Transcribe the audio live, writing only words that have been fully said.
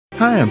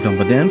Hi, I'm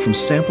Dan from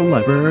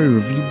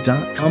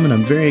SampleLibraryReview.com, and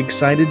I'm very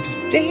excited.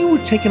 Today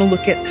we're taking a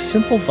look at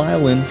Simple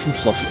Violin from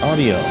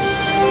FluffyAudio.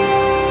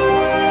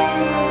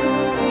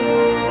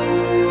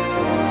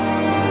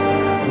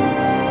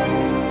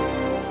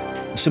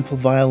 Simple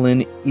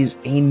Violin is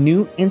a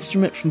new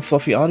instrument from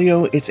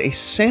FluffyAudio. It's a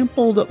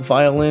sampled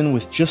violin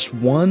with just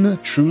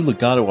one true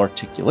legato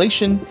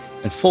articulation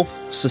and full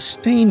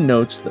sustained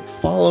notes that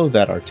follow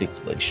that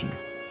articulation.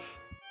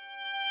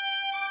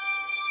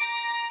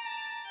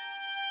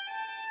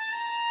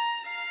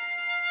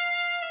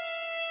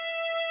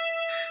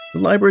 The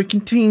library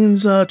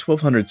contains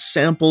 1,200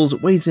 samples.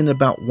 It weighs in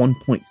about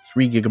 1.3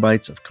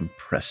 gigabytes of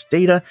compressed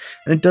data,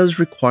 and it does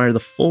require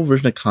the full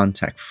version of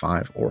Contact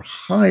 5 or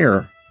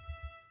higher.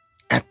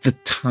 At the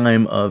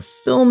time of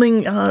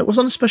filming, it was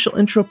on a special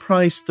intro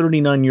price,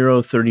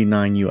 €39,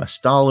 39 US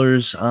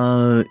dollars.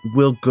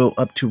 Will go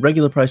up to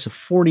regular price of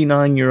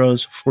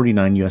 €49,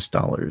 49 US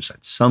dollars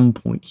at some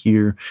point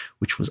here,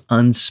 which was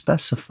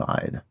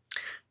unspecified.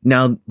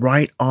 Now,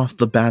 right off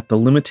the bat, the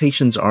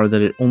limitations are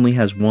that it only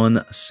has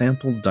one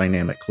sample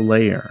dynamic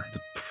layer. The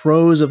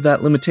pros of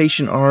that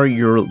limitation are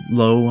your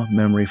low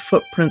memory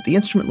footprint. The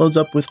instrument loads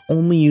up with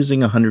only using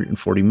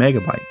 140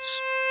 megabytes.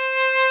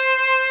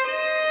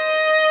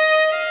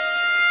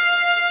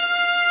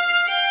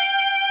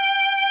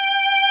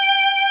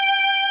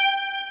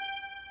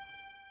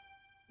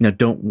 Now,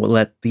 don't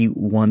let the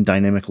one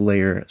dynamic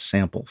layer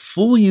sample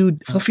fool you.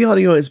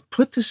 FluffyAudio has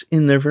put this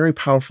in their very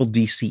powerful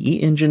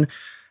DCE engine.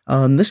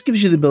 This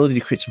gives you the ability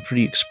to create some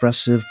pretty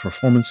expressive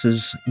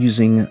performances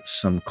using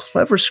some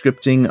clever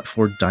scripting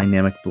for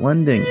dynamic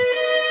blending.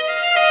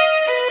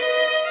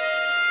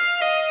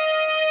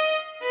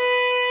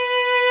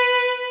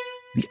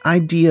 The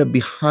idea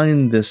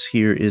behind this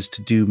here is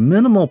to do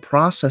minimal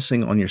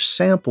processing on your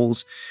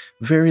samples,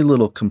 very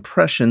little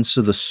compression,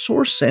 so the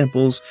source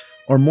samples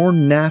are more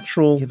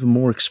natural, give a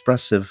more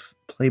expressive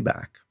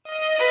playback.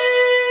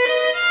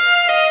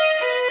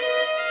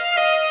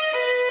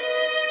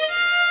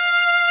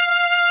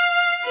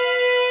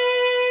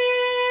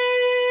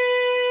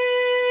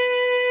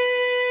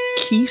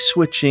 Key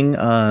switching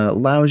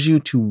allows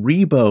you to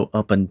rebow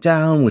up and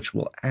down, which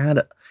will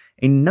add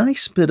a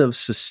nice bit of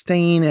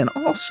sustain and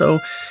also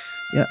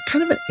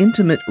kind of an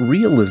intimate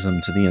realism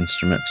to the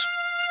instrument.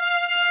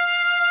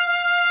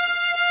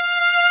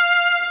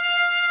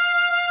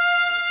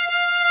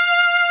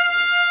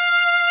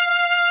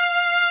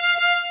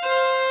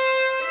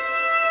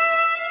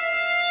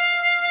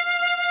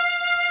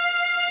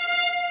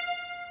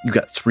 You've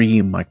got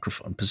 3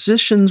 microphone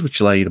positions, which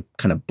allow you to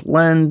kind of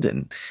blend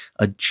and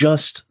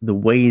adjust the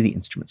way the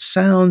instrument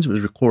sounds. It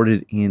was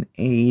recorded in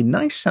a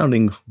nice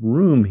sounding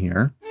room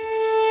here.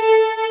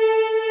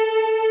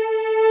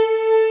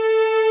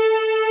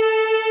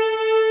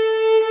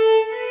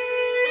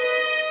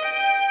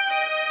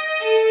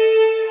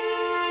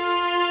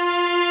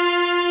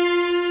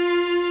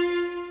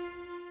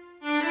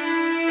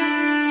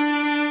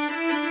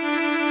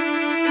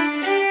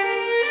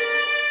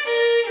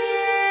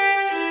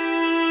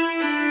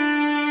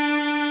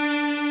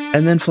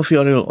 And then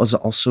FluffyAudio has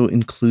also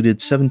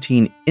included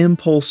 17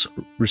 impulse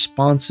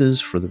responses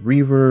for the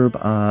reverb.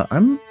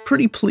 I'm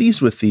pretty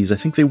pleased with these. I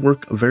think they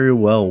work very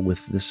well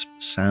with this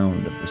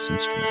sound of this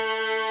instrument.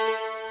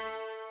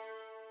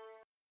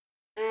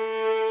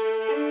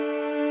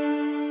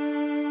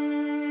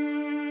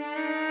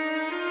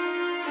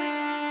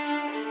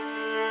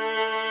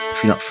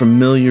 If you're not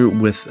familiar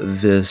with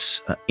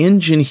this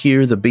engine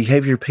here, the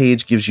behavior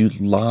page gives you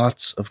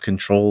lots of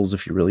controls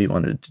if you really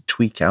wanted to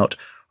tweak out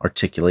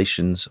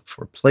articulations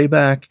for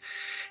playback,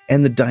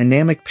 and the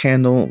dynamic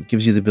panel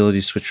gives you the ability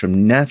to switch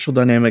from natural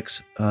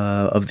dynamics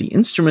of the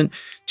instrument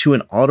to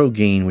an auto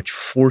gain, which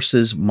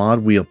forces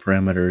mod wheel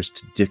parameters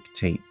to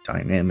dictate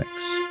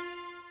dynamics.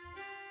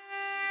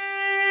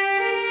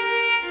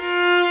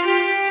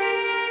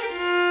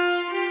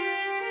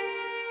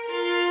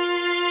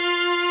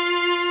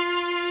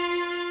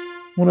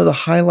 One of the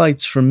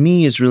highlights for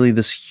me is really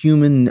this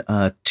human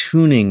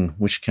tuning,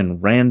 which can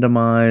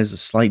randomize a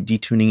slight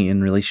detuning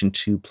in relation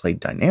to played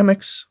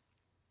dynamics.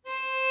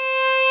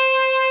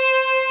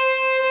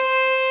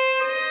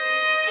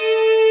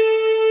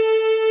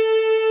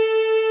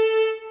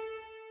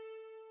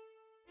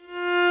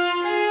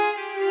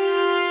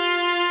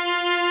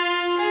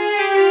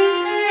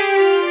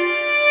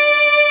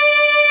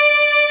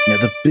 Now,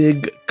 the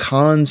big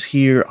cons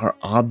here are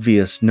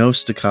obvious. No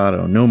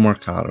staccato, no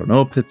marcato,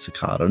 no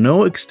pizzicato,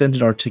 no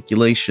extended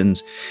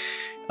articulations.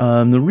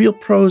 The real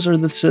pros are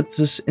that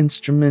this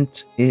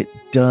instrument, it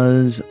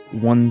does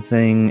one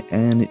thing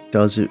and it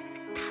does it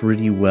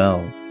pretty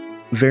well.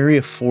 Very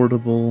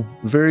affordable,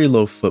 very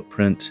low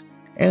footprint,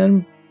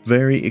 and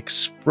very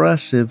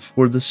expressive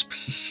for the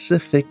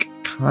specific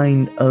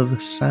kind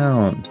of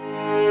sound.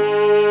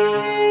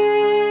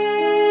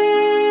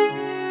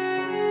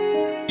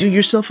 Do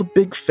yourself a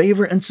big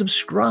favor and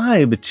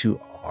subscribe to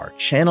our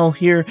channel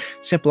here.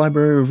 Sample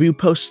Library Review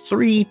posts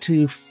 3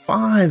 to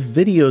 5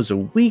 videos a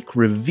week,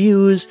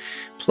 reviews,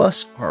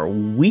 plus our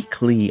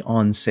weekly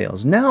on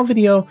sales now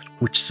video,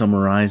 which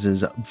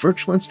summarizes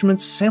virtual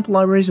instruments, sample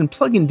libraries, and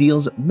plugin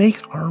deals that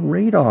make our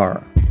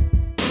radar.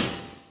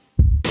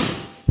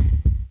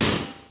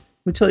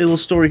 Let me tell you a little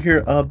story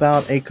here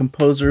about a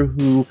composer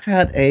who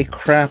had a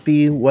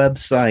crappy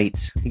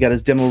website. He got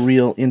his demo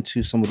reel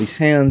into somebody's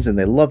hands and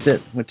they loved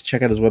it. Went to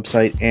check out his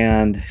website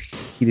and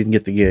he didn't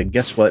get the gig.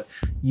 Guess what?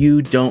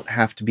 You don't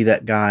have to be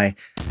that guy.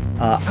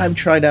 I've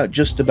tried out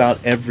just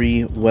about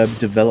every web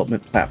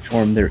development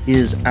platform there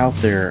is out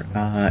there,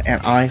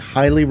 and I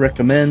highly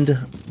recommend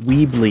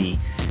Weebly.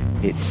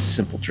 It's a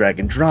simple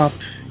drag and drop.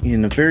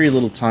 In a very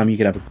little time, you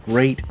can have a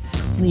great,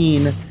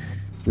 clean,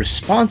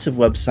 responsive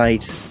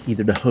website,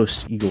 either to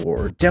host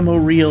your demo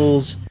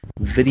reels,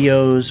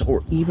 videos,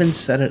 or even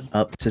set it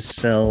up to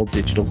sell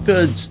digital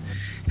goods.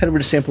 Head over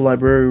to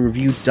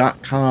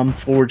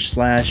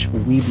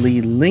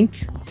samplelibraryreview.com/Weebly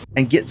link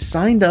and get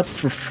signed up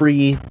for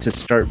free to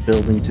start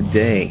building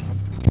today.